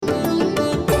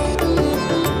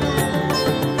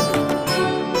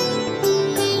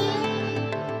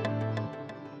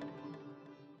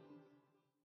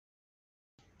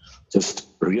Just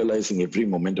realizing every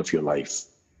moment of your life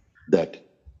that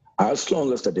as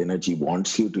long as that energy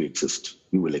wants you to exist,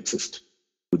 you will exist.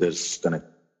 There's connect.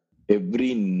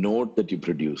 Every note that you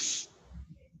produce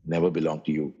never belong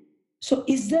to you. So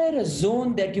is there a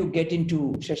zone that you get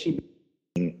into, Shashi?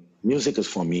 Music is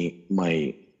for me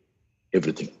my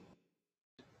everything.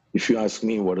 If you ask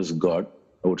me what is God,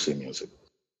 I would say music.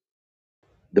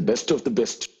 The best of the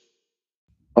best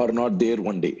are not there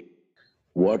one day.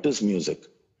 What is music?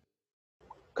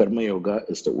 Karma Yoga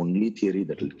is the only theory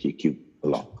that will take you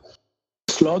along.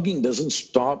 Slogging doesn't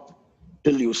stop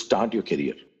till you start your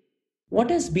career. What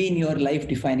has been your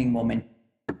life-defining moment?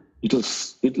 It'll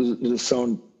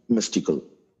sound mystical.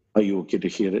 Are you okay to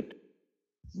hear it?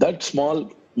 That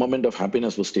small moment of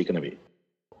happiness was taken away.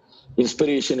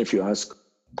 Inspiration, if you ask,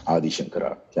 Adi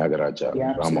Shankara, Tyagaraja,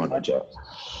 Ramanuja,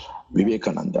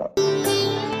 Vivekananda.